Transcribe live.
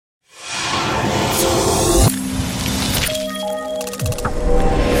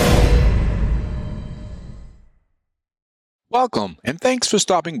Welcome, and thanks for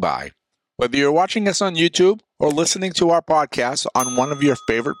stopping by. Whether you're watching us on YouTube or listening to our podcast on one of your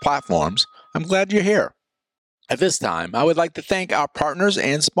favorite platforms, I'm glad you're here. At this time, I would like to thank our partners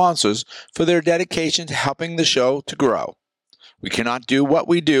and sponsors for their dedication to helping the show to grow. We cannot do what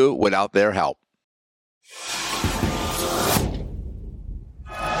we do without their help.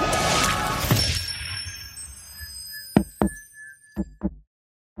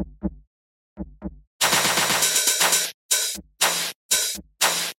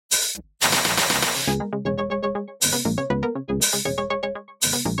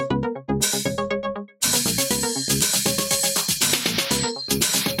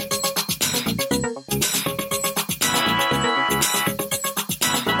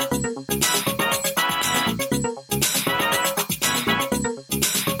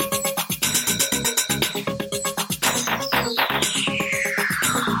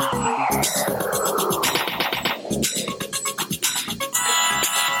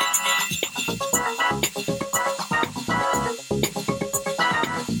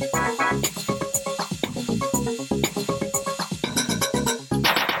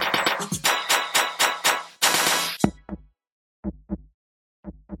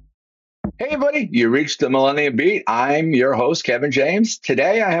 Hey everybody, you reached the Millennium Beat. I'm your host, Kevin James.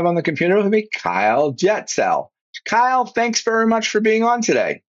 Today I have on the computer with me Kyle Jetzel. Kyle, thanks very much for being on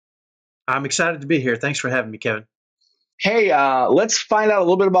today. I'm excited to be here. Thanks for having me, Kevin. Hey, let's find out a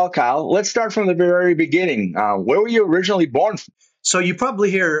little bit about Kyle. Let's start from the very beginning. Where were you originally born from? So you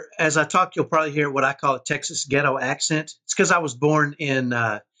probably hear, as I talk, you'll probably hear what I call a Texas ghetto accent. It's because I was born in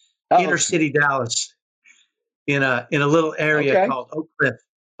inner city Dallas in a little area called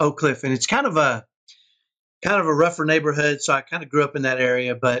Oak Cliff, and it's kind of a rougher neighborhood. So I kind of grew up in that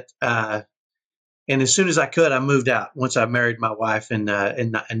area, but and as soon as I could, I moved out once I married my wife in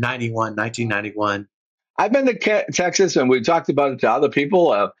 1991. I've been to Texas, and we talked about it to other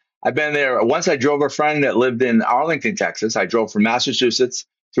people. I've been there. Once I drove a friend that lived in Arlington, Texas. I drove from Massachusetts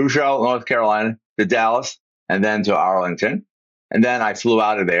through Charlotte, North Carolina, to Dallas, and then to Arlington. And then I flew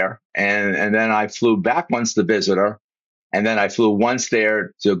out of there, and then I flew back once to visit her. And then I flew once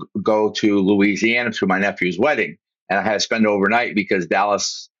there to go to Louisiana to my nephew's wedding. And I had to spend overnight because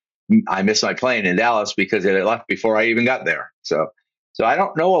Dallas, I missed my plane in Dallas because it had left before I even got there. So I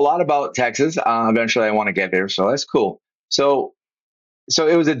don't know a lot about Texas. Eventually I want to get there. So that's cool. So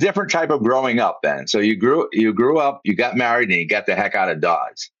it was a different type of growing up then. So you grew up, you got married, and you got the heck out of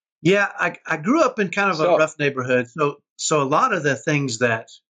Dodge. Yeah, I grew up in kind of a rough neighborhood. So a lot of the things that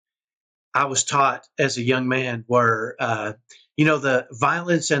I was taught as a young man were, the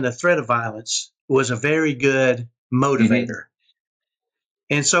violence and the threat of violence was a very good motivator. Mm-hmm.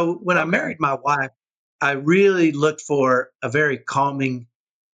 And so when I married my wife, I really looked for a very calming,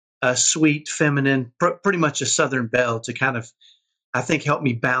 sweet, feminine, pretty much a Southern belle to kind of, I think, help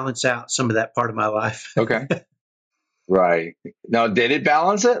me balance out some of that part of my life. Okay. Right. Now, did it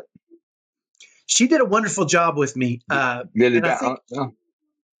balance it? She did a wonderful job with me. Did it balance?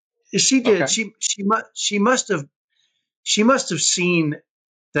 She did. Okay. She must have seen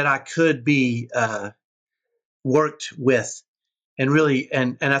that I could be worked with, and really,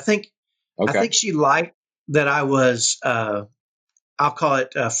 and I think she liked that I was I'll call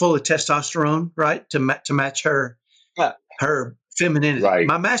it full of testosterone, right, to match her femininity. Right.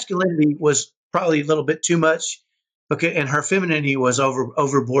 My masculinity was probably a little bit too much. Okay, and her femininity was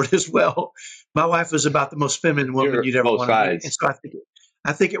overboard as well. My wife was about the most feminine woman you'd ever want to meet, and so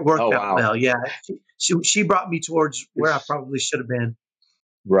I think it worked out well. Yeah, she brought me towards where I probably should have been.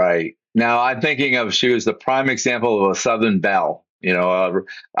 Right. Now I'm thinking of, she was the prime example of a Southern belle.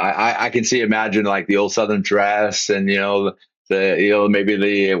 I can imagine like the old Southern dress, and maybe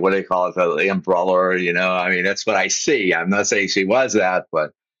the, what do they call it, the umbrella. I mean, that's what I see. I'm not saying she was that,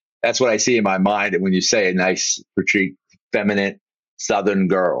 but that's what I see in my mind. And when you say a nice, petite, feminine Southern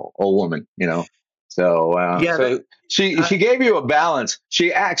girl, old woman, So she gave you a balance.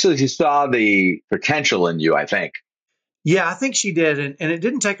 She saw the potential in you, I think. Yeah, I think she did. And it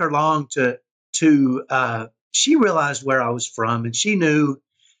didn't take her long to she realized where I was from, and she knew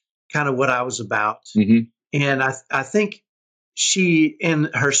kind of what I was about. Mm-hmm. And I think she, in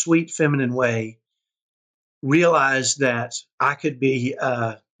her sweet feminine way, realized that I could be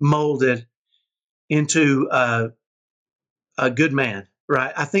molded into a good man.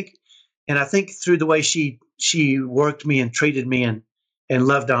 Right. I think through the way she worked me and treated me and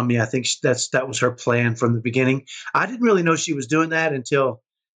loved on me, I think that was her plan from the beginning. I didn't really know she was doing that until,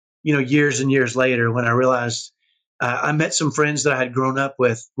 years and years later, when I realized I met some friends that I had grown up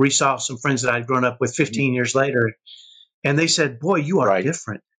with, resaw some friends that I had grown up with 15 years later. And they said, "Boy, you are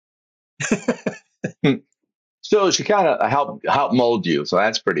different." So she kind of help mold you. So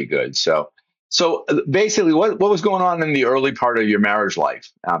that's pretty good. So basically, what was going on in the early part of your marriage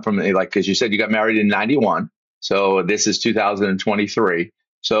life? From like, because you said you got married in '91, so this is 2023.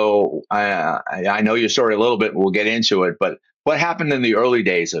 So I know your story a little bit. We'll get into it, but what happened in the early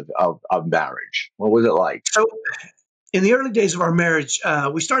days of marriage? What was it like? So in the early days of our marriage,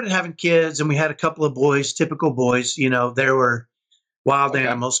 we started having kids, and we had a couple of boys, typical boys. You know, they were wild Okay,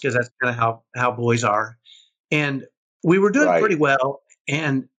 animals because that's kind of how boys are. And we were doing right, pretty well.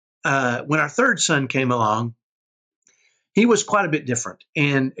 And when our third son came along, he was quite a bit different.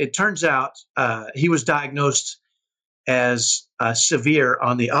 And it turns out he was diagnosed as severe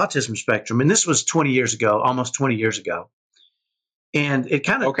on the autism spectrum. And this was 20 years ago, almost 20 years ago. And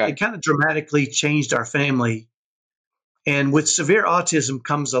okay, it kind of dramatically changed our family. And with severe autism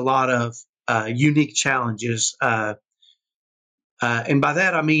comes a lot of unique challenges. And by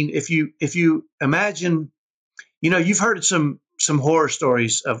that I mean, if you imagine, you've heard of some horror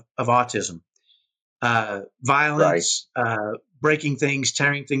stories of autism, right, violence, breaking things,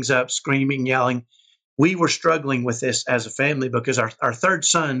 tearing things up, screaming, yelling. We were struggling with this as a family because our third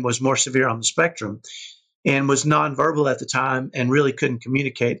son was more severe on the spectrum and was nonverbal at the time and really couldn't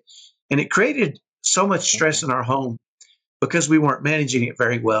communicate. And it created so much stress okay, in our home because we weren't managing it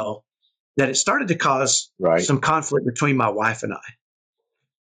very well that it started to cause right, some conflict between my wife and I.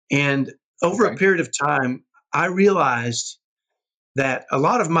 And over a okay, period of time, I realized that a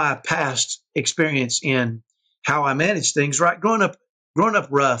lot of my past experience in how I manage things, right, growing up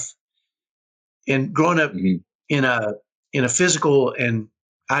rough and growing up hmm in a physical and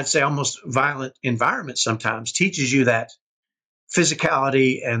I'd say almost violent environment sometimes teaches you that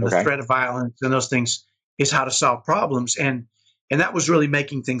physicality and the okay, threat of violence and those things is how to solve problems. And that was really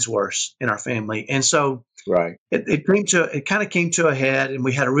making things worse in our family. And so right, it kind of came to a head, and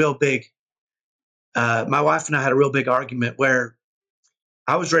we had a real big my wife and I had a real big argument where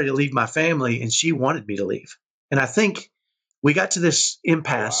I was ready to leave my family and she wanted me to leave. And I think we got to this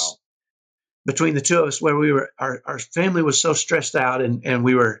impasse wow, between the two of us where our family was so stressed out, and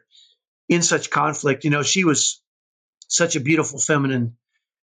we were in such conflict. She was such a beautiful, feminine,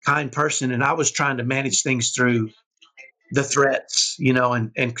 kind person, and I was trying to manage things through the threats,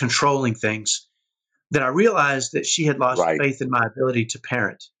 and controlling things, that I realized that she had lost right, faith in my ability to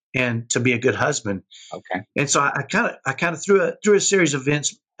parent and to be a good husband. okay, And so I kind of through a series of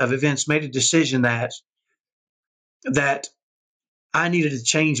events made a decision that I needed to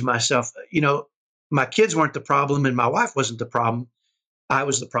change myself. My kids weren't the problem and my wife wasn't the problem. I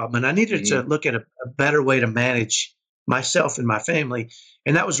was the problem. And I needed to hmm look at a better way to manage myself and my family.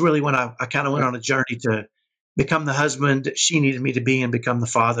 And that was really when I kind of went okay, on a journey to become the husband that she needed me to be and become the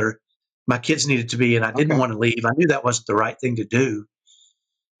father my kids needed to be. And I didn't okay, want to leave. I knew that wasn't the right thing to do.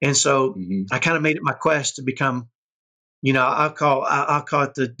 And so hmm I kind of made it my quest to become, I'll call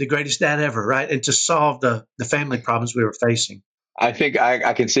it the greatest dad ever, right? And to solve the family problems we were facing. I think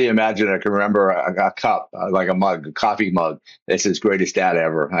I can see, imagine, I can remember a cup, like a mug, a coffee mug that says greatest dad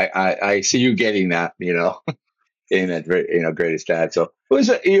ever. I see you getting that, getting that, greatest dad. So it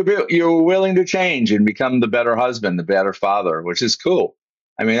was, you're willing to change and become the better husband, the better father, which is cool.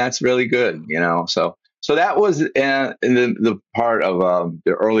 I mean, that's really good. So that was in the part of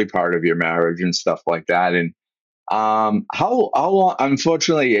the early part of your marriage and stuff like that. And how long?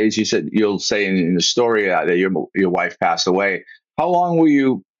 Unfortunately, as you said, you'll say in the story that your wife passed away. How long were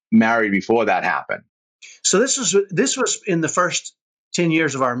you married before that happened? So this was in the first 10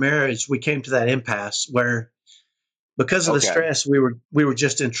 years of our marriage. We came to that impasse where, because of the Okay. stress, we were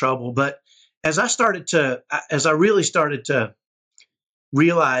just in trouble. But as I really started to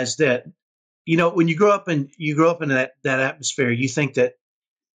realize that, when you grow up in that atmosphere, you think that,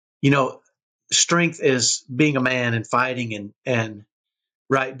 you know strength is being a man and fighting and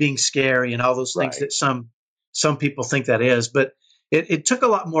right, being scary and all those things Right. that some people think that is. But it took a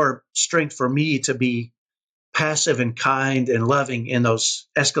lot more strength for me to be passive and kind and loving in those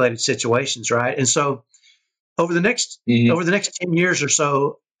escalated situations, right? And so over the next hmm over the next 10 years or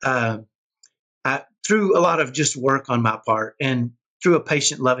so, through a lot of just work on my part and through a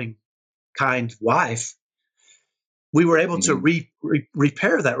patient, loving, kind wife, we were able to hmm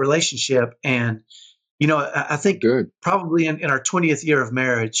repair that relationship. And I think Good. probably in our 20th year of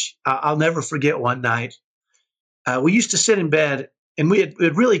marriage, I'll never forget one night. We used to sit in bed, and we had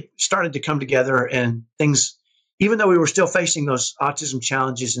really started to come together, and things, even though we were still facing those autism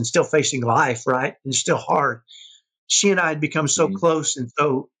challenges and still facing life, right, and still hard, she and I had become so hmm close. And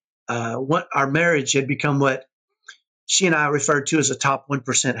so what our marriage had become what she and I referred to as a top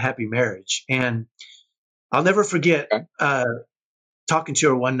 1% happy marriage. And I'll never forget Okay. talking to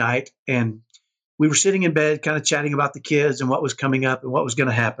her one night, and we were sitting in bed, kind of chatting about the kids and what was coming up and what was going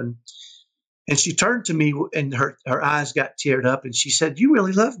to happen. And she turned to me and her eyes got teared up and she said, "You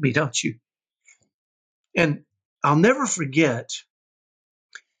really love me, don't you?" And I'll never forget.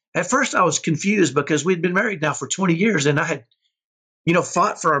 At first I was confused because we'd been married now for 20 years and I had,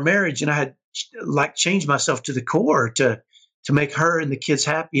 fought for our marriage and I had like changed myself to the core to make her and the kids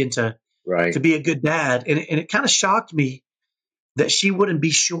happy and to Right. be a good dad. And it kind of shocked me that she wouldn't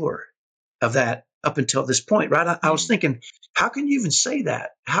be sure of that up until this point, right? I was thinking, how can you even say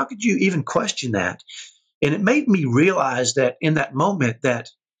that? How could you even question that? And it made me realize that in that moment that,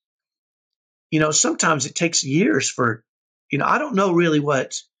 sometimes it takes years for, I don't know really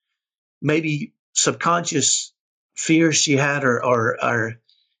what maybe subconscious fears she had or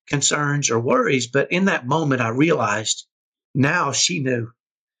concerns or worries, but in that moment I realized now she knew.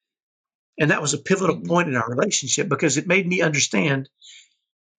 And that was a pivotal point in our relationship because it made me understand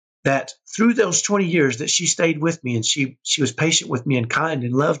that through those 20 years that she stayed with me and she was patient with me and kind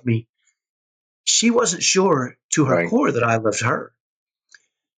and loved me, she wasn't sure to her Right. core that I loved her.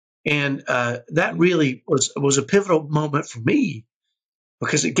 And that really was a pivotal moment for me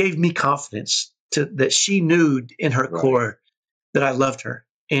because it gave me confidence that she knew in her Right. core that I loved her.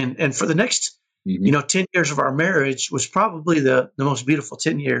 And for the next, 10 years of our marriage was probably the most beautiful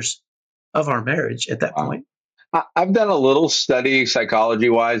 10 years of our marriage at that Wow. point. I've done a little study psychology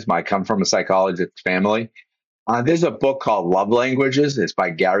wise. I come from a psychologist family. There's a book called Love Languages. It's by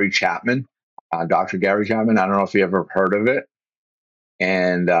Gary Chapman, Dr. Gary Chapman. I don't know if you ever heard of it.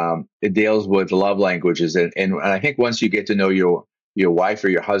 And it deals with love languages. And I think once you get to know your wife or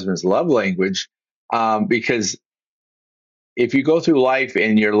your husband's love language, because if you go through life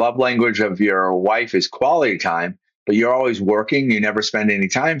and your love language of your wife is quality time, but you're always working, you never spend any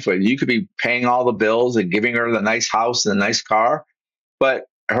time for it. You could be paying all the bills and giving her the nice house and the nice car, but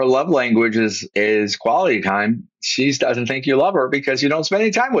her love language is quality time. She doesn't think you love her because you don't spend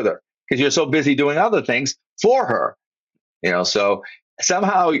any time with her because you're so busy doing other things for her. So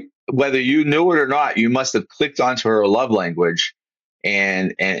somehow, whether you knew it or not, you must have clicked onto her love language.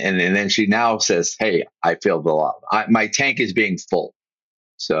 And then she now says, "Hey, I feel the love. My tank is being full."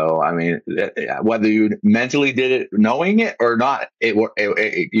 So, I mean, whether you mentally did it, knowing it or not,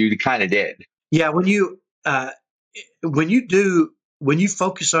 you kind of did. Yeah, when you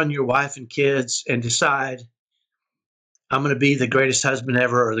focus on your wife and kids and decide I'm going to be the greatest husband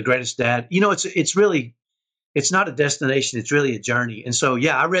ever or the greatest dad, it's not a destination. It's really a journey. And so,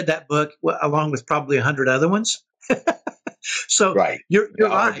 yeah, I read that book along with probably 100 other ones. So Right. you're Yeah,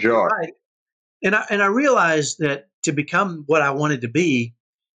 right. sure. You're right. And I realized that to become what I wanted to be,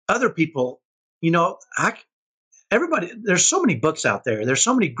 other people, everybody, there's so many books out there. There's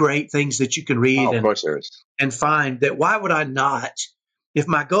so many great things that you can read Oh, of course there is. and find that why would I not, if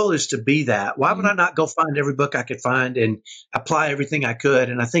my goal is to be that, why would I not go find every book I could find and apply everything I could?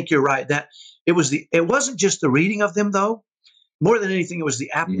 And I think you're right that it wasn't just the reading of them though. More than anything, it was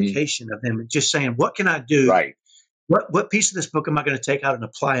the application of them and just saying, what can I do? Right. What piece of this book am I going to take out and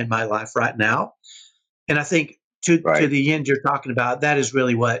apply in my life right now? And I think to the end you're talking about, that is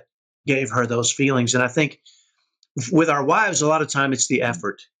really what gave her those feelings. And I think with our wives, a lot of time it's the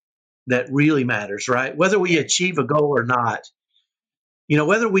effort that really matters, right? Whether we achieve a goal or not,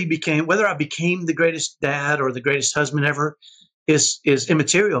 whether I became the greatest dad or the greatest husband ever is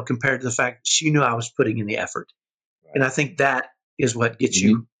immaterial compared to the fact that she knew I was putting in the effort. Right. And I think that is what gets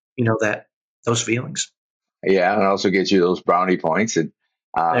you, those feelings. Yeah, and it also gets you those brownie points. And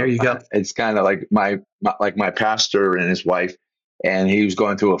there you go. It's kind of like my pastor and his wife, and he was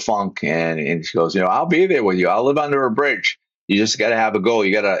going through a funk, and she goes, I'll be there with you. I'll live under a bridge. You just got to have a goal.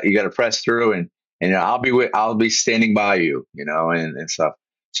 You gotta press through, and I'll be standing by you, and stuff.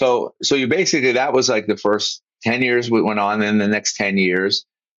 So you basically, that was like the first 10 years we went on, and the next 10 years.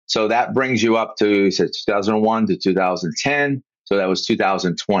 So that brings you up to 2001 to 2010. So that was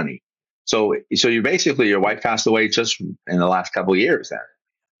 2020. So you basically, your wife passed away just in the last couple of years then.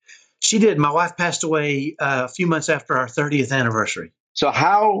 She did. My wife passed away a few months after our 30th anniversary.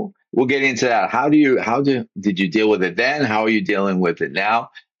 So we'll get into that. How did you deal with it then? How are you dealing with it now?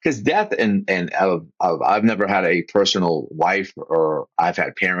 Because death and I've never had a personal wife, or I've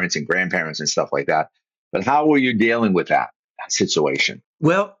had parents and grandparents and stuff like that. But how were you dealing with that situation?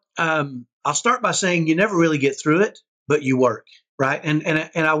 Well, I'll start by saying you never really get through it, but you work, right? And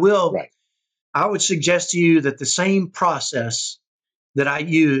I will. Right. I would suggest to you that the same process that I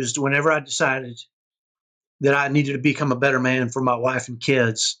used whenever I decided that I needed to become a better man for my wife and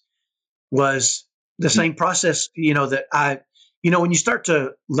kids was the same process, that when you start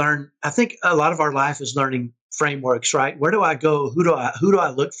to learn, I think a lot of our life is learning frameworks, right? Where do I go? Who do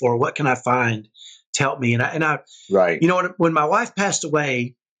I look for? What can I find? to help me. And I, Right. when my wife passed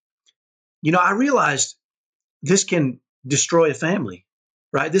away, I realized this can destroy a family,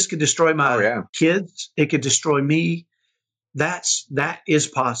 right? This could destroy Oh my yeah. kids. It could destroy me. That is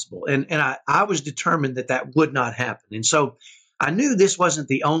possible. And I was determined that would not happen. And so I knew I wasn't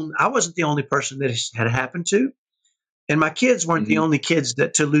the only person that it had happened to. And my kids weren't the Hmm. only kids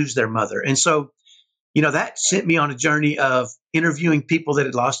to lose their mother. And so, that sent me on a journey of interviewing people that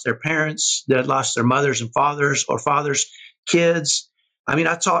had lost their parents, that had lost their mothers and fathers, or fathers, kids. I mean,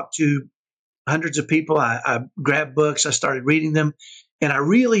 I talked to hundreds of people. I grabbed books, I started reading them, and I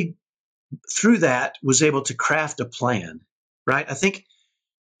really, through that, was able to craft a plan, right? I think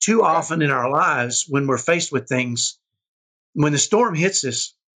too Okay. often in our lives, when we're faced with things, when the storm hits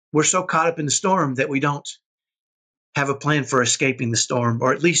us, we're so caught up in the storm that we don't have a plan for escaping the storm,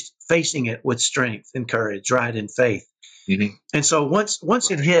 or at least facing it with strength and courage, right, and faith. Hmm. And so once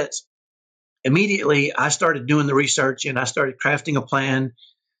it Right. hit, immediately I started doing the research and I started crafting a plan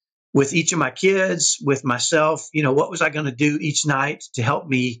with each of my kids, with myself. What was I going to do each night to help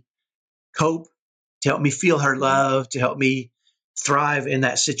me cope, to help me feel her Hmm. love, to help me thrive in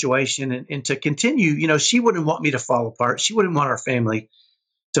that situation, and to continue. She wouldn't want me to fall apart. She wouldn't want our family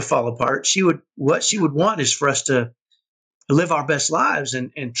to fall apart. What she would want is for us to live our best lives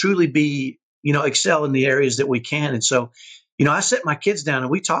and truly be, excel in the areas that we can. And so, I set my kids down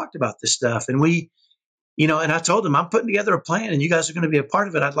and we talked about this stuff, and and I told them, I'm putting together a plan and you guys are going to be a part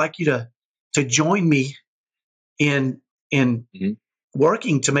of it. I'd like you to join me in Hmm.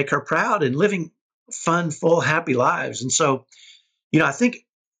 working to make her proud and living fun, full, happy lives. And so, I think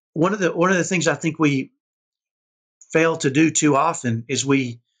one of the things I think we fail to do too often is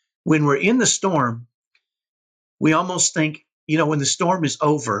when we're in the storm, we almost think, when the storm is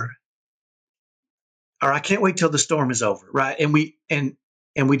over, or I can't wait till the storm is over, right? And we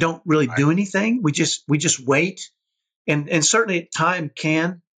don't really Right. do anything. We just wait, and certainly time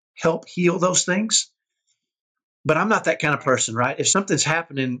can help heal those things. But I'm not that kind of person, right? If something's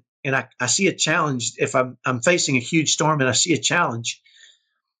happening and I see a challenge, if I'm facing a huge storm and I see a challenge,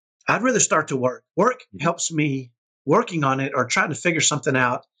 I'd rather start to work. Work Mhm. helps me, working on it or trying to figure something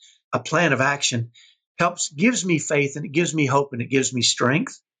out, a plan of action gives me faith, and it gives me hope, and it gives me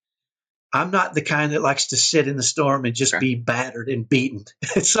strength. I'm not the kind that likes to sit in the storm and just Okay. be battered and beaten.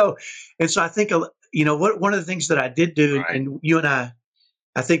 And so I think, one of the things that I did do, Right. and you and I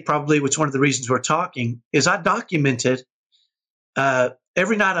think probably it's one of the reasons we're talking, is I documented,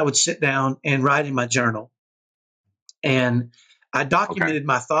 every night I would sit down and write in my journal, and I Okay. documented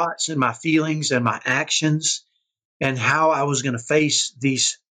my thoughts and my feelings and my actions, and how I was going to face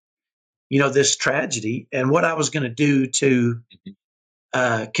this tragedy, and what I was going to do to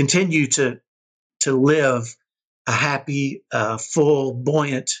Mhm. continue to live a happy, full,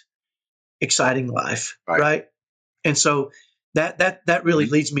 buoyant, exciting life, Right. right? And so that really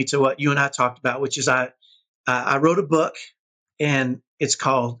Mhm. leads me to what you and I talked about, which is I wrote a book, and it's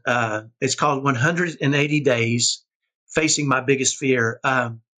called 180 Days Facing My Biggest Fear,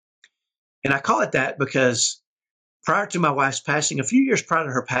 and I call it that because prior to my wife's passing, a few years prior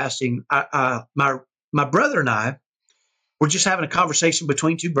to her passing, my brother and I were just having a conversation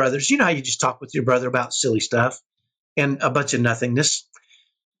between two brothers. You know how you just talk with your brother about silly stuff and a bunch of nothingness.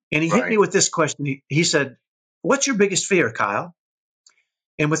 And he hit me Right. with this question. He said, "What's your biggest fear, Kyle?"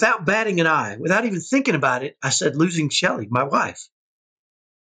 And without batting an eye, without even thinking about it, I said, "Losing Shelly, my wife."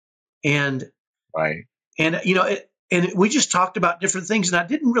 And Right. and we just talked about different things, and I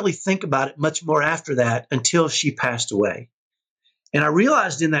didn't really think about it much more after that until she passed away. And I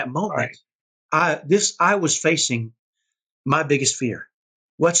realized in that moment, Right. I was facing my biggest fear.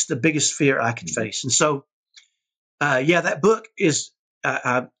 What's the biggest fear I could Mhm. face? And so, yeah, that book is.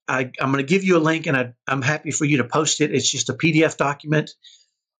 I'm going to give you a link, and I'm happy for you to post it. It's just a PDF document.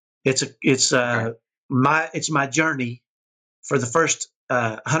 Okay. It's my journey for the first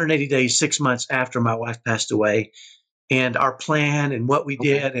 180 days, 6 months after my wife passed away, and our plan, and what we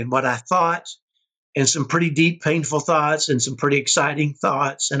Okay. did, and what I thought, and some pretty deep, painful thoughts, and some pretty exciting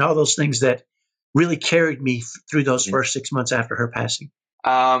thoughts, and all those things that really carried me through those Mhm. first 6 months after her passing.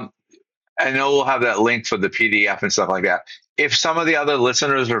 Um, I know we'll have that link for the PDF and stuff like that. If some of the other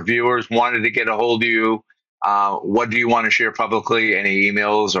listeners or viewers wanted to get a hold of you, what do you want to share publicly? Any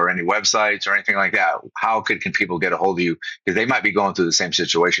emails or any websites or anything like that? How can people get a hold of you? Because they might be going through the same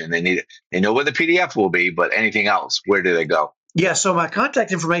situation. They need it. They know where the PDF will be, but anything else, where do they go? Yeah, so my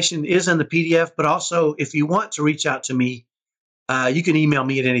contact information is in the PDF, but also if you want to reach out to me, you can email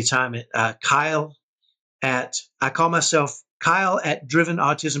me at any time at I call myself Kyle at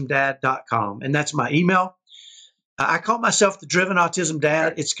drivenautismdad.com. And that's my email. I call myself the driven autism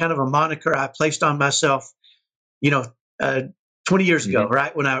dad. It's kind of a moniker I placed on myself, you know, 20 years ago,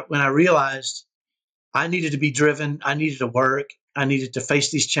 right? When I realized I needed to be driven, I needed to work, I needed to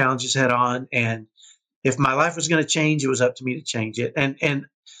face these challenges head on. And if my life was going to change, it was up to me to change it. And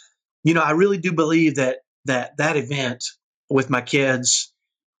you know, I really do believe that event with my kids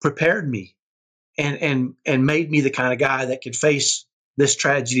prepared me and made me the kind of guy that could face this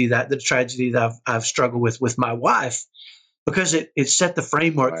tragedy, the tragedy that I've struggled with my wife, because it set the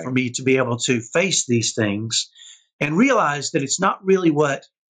framework for me to be able to face these things and realize that it's not really what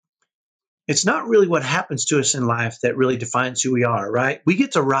happens to us in life that really defines who we are, right? We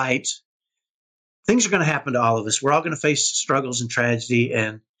get to write. Things are going to happen to all of us. We're all going to face struggles and tragedy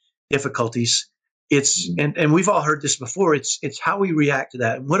and difficulties. And we've all heard this before. It's how we react to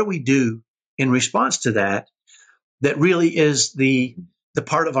that. And what do we do in response to that really is the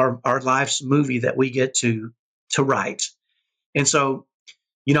part of our life's movie that we get to write. And so,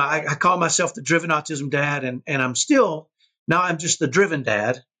 you know, I call myself the driven autism dad, and I'm just the driven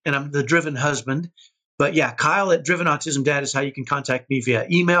dad, and I'm the driven husband. But yeah, Kyle at Driven Autism Dad is how you can contact me via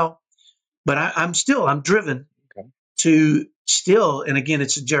email. But I'm driven to still, and again,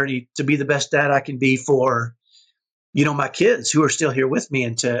 it's a journey to be the best dad I can be for, you know, my kids who are still here with me,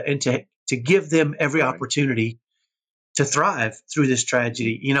 and to give them every opportunity to thrive through this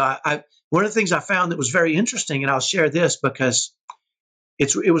tragedy. You know, one of the things I found that was very interesting, and I'll share this because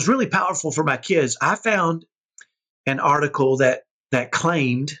it was really powerful for my kids. I found an article that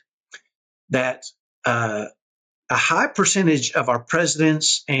claimed that a high percentage of our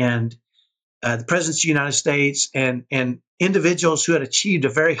presidents and the presidents of the United States and individuals who had achieved a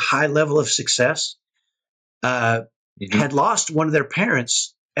very high level of success had lost one of their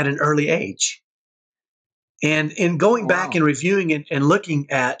parents at an early age. And in going back and reviewing and looking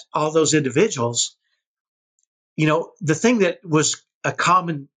at all those individuals, you know, the thing that was the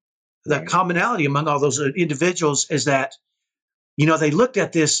commonality among all those individuals is that, you know, they looked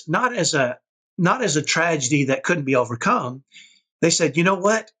at this not as a tragedy that couldn't be overcome. They said, you know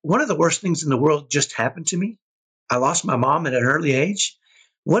what? One of the worst things in the world just happened to me. I lost my mom at an early age.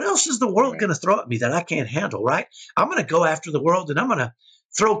 What else is the world going to throw at me that I can't handle, right? I'm going to go after the world, and I'm going to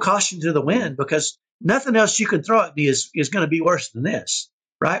throw caution to the wind, because nothing else you can throw at me is going to be worse than this,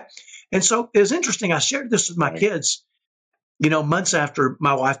 right? And so it was interesting. I shared this with my kids, you know, months after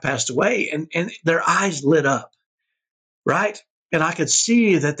my wife passed away, and their eyes lit up, right? And I could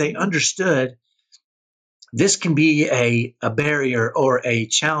see that they understood this can be a barrier or a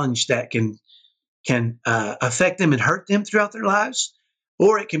challenge that can affect them and hurt them throughout their lives,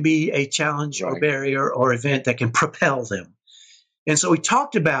 or it can be a challenge or barrier or event that can propel them. And so we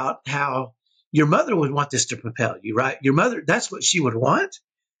talked about how your mother would want this to propel you, right? Your mother, that's what she would want.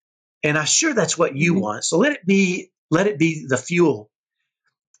 And I'm sure that's what you want. So let it be the fuel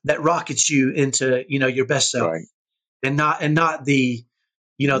that rockets you into, you know, your best self, and not the,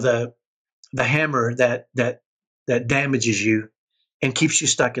 you know, the hammer that damages you and keeps you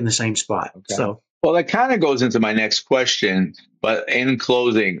stuck in the same spot. Okay. So, well, that kind of goes into my next question. But in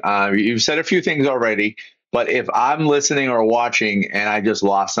closing, you've said a few things already. But if I'm listening or watching and I just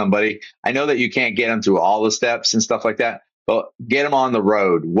lost somebody, I know that you can't get them through all the steps and stuff like that. But get them on the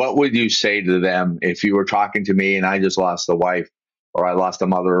road. What would you say to them if you were talking to me and I just lost a wife, or I lost a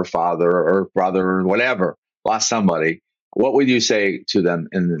mother or father or brother or whatever, lost somebody? What would you say to them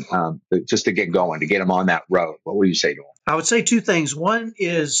just to get going, to get them on that road? What would you say to them? I would say two things. One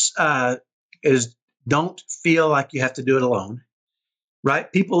is don't feel like you have to do it alone,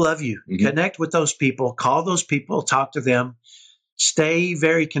 right? People love you. Connect with those people. Call those people. Talk to them. Stay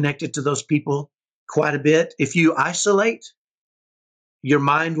very connected to those people quite a bit. If you isolate, your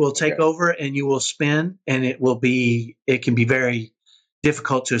mind will take over and you will spin, and it can be very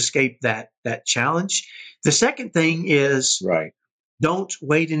difficult to escape that challenge. The second thing is don't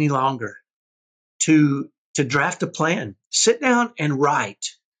wait any longer to draft a plan. Sit down and write.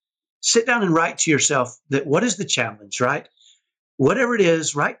 Sit down and write to yourself that what is the challenge, right? Whatever it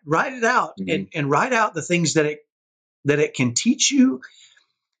is, write it out and write out the things that it can teach you.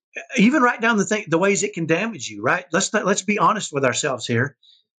 Even write down the ways it can damage you, right? Let's be honest with ourselves here.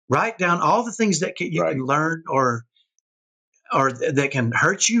 Write down all the things that you can learn or that can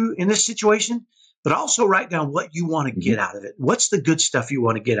hurt you in this situation, but also write down what you want to get out of it. What's the good stuff you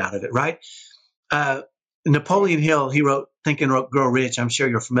want to get out of it, right? Napoleon Hill, he wrote Think and Grow Rich. I'm sure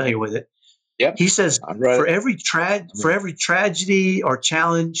you're familiar with it. Yep. He says, for every tragedy or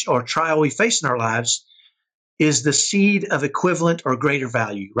challenge or trial we face in our lives is the seed of equivalent or greater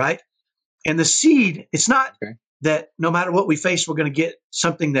value, right? And the seed, it's not that no matter what we face, we're going to get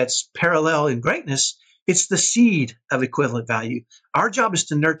something that's parallel in greatness. It's the seed of equivalent value. Our job is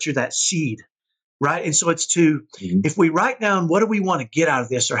to nurture that seed, right? And so it's to, if we write down what do we want to get out of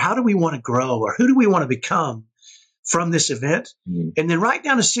this, or how do we want to grow, or who do we want to become from this event, and then write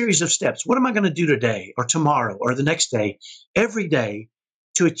down a series of steps. What am I going to do today or tomorrow or the next day, every day,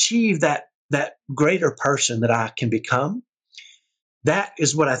 to achieve that greater person that I can become? That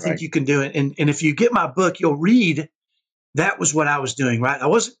is what I think you can do. And if you get my book, you'll read that was what I was doing, right? I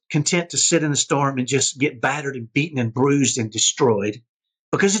wasn't content to sit in the storm and just get battered and beaten and bruised and destroyed,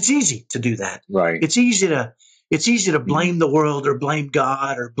 because it's easy to do that. Right. It's easy to blame the world or blame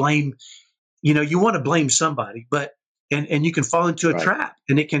God or blame, you want to blame somebody, but and you can fall into a trap,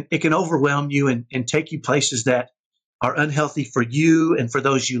 and it can overwhelm you and take you places that are unhealthy for you and for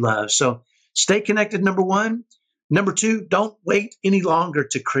those you love. So stay connected, number one. Number two, don't wait any longer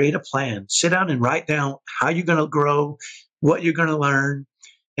to create a plan. Sit down and write down how you're going to grow, what you're going to learn,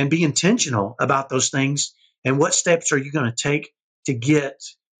 and be intentional about those things. And what steps are you going to take to get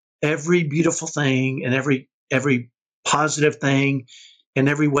every beautiful thing and every positive thing and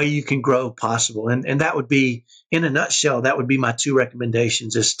every way you can grow possible. And that would be, in a nutshell, that would be my two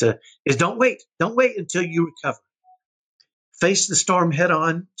recommendations is don't wait. Don't wait until you recover. Face the storm head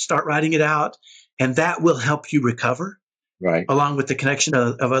on, start writing it out, and that will help you recover. Right. Along with the connection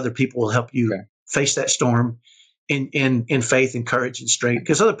of other people will help you face that storm in faith and courage and strength,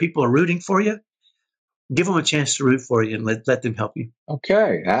 because other people are rooting for you. Give them a chance to root for you and let them help you.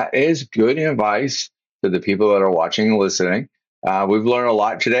 Okay. That is good advice to the people that are watching and listening. We've learned a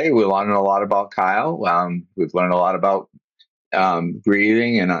lot today. We learned a lot about Kyle. We've learned a lot about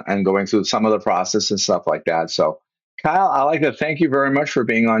breathing and going through some of the process and stuff like that. So, Kyle, I'd like to thank you very much for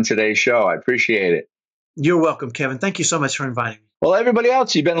being on today's show. I appreciate it. You're welcome, Kevin. Thank you so much for inviting me. Well, everybody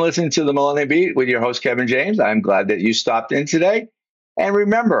else, you've been listening to The Millennium Beat with your host, Kevin James. I'm glad that you stopped in today. And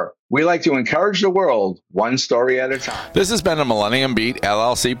remember, we like to encourage the world one story at a time. This has been a Millennium Beat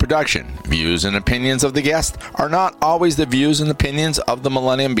LLC production. Views and opinions of the guest are not always the views and opinions of the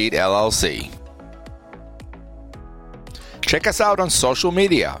Millennium Beat LLC. Check us out on social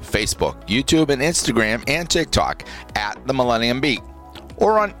media, Facebook, YouTube, and Instagram, and TikTok at The Millennium Beat,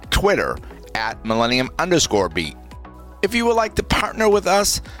 or on Twitter at Millennium_Beat. If you would like to partner with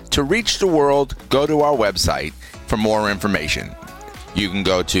us to reach the world, go to our website for more information. You can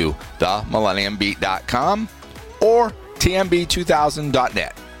go to themillenniumbeat.com or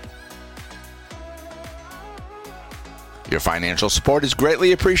tmb2000.net. Your financial support is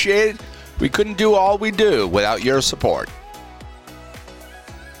greatly appreciated. We couldn't do all we do without your support.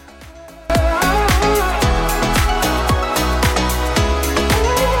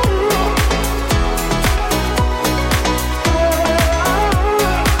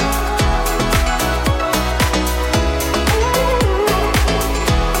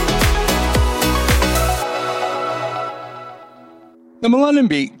 The Millennium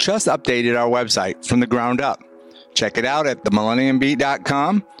Beat just updated our website from the ground up. Check it out at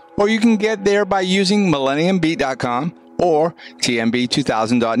themillenniumbeat.com, or you can get there by using millenniumbeat.com or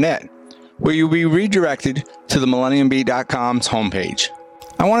tmb2000.net, where you'll be redirected to the millenniumbeat.com's homepage.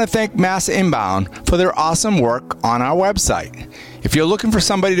 I want to thank Mass Inbound for their awesome work on our website. If you're looking for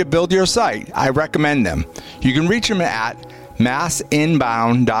somebody to build your site, I recommend them. You can reach them at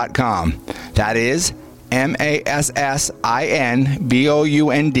massinbound.com. That is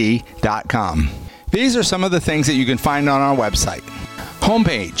massinbound.com. These are some of the things that you can find on our website.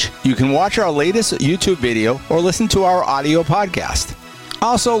 Homepage. You can watch our latest YouTube video or listen to our audio podcast.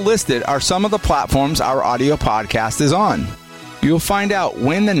 Also listed are some of the platforms our audio podcast is on. You'll find out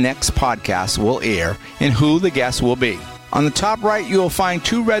when the next podcast will air and who the guest will be. On the top right, you will find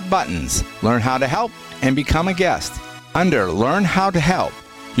two red buttons, Learn How to Help and Become a Guest. Under Learn How to Help,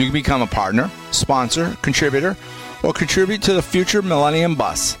 you can become a partner, sponsor, contributor, or contribute to the future Millennium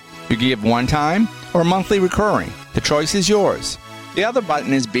Bus. You can give one time or monthly recurring. The choice is yours. The other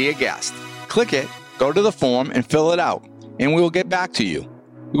button is Be a Guest. Click it, go to the form, and fill it out, and we will get back to you.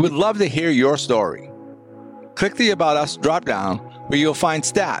 We would love to hear your story. Click the About Us drop-down where you'll find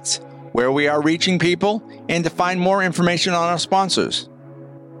stats, where we are reaching people, and to find more information on our sponsors.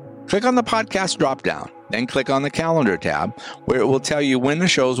 Click on the podcast drop-down. Then click on the calendar tab where it will tell you when the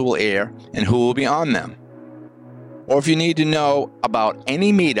shows will air and who will be on them. Or if you need to know about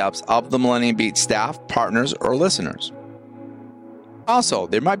any meetups of the Millennium Beat staff, partners, or listeners. Also,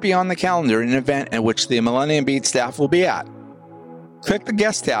 there might be on the calendar an event at which the Millennium Beat staff will be at. Click the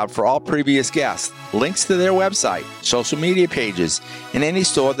guest tab for all previous guests, links to their website, social media pages, and any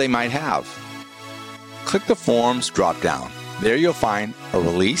store they might have. Click the forms drop down. There you'll find a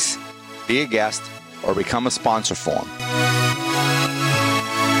release, be a guest, or become a sponsor form.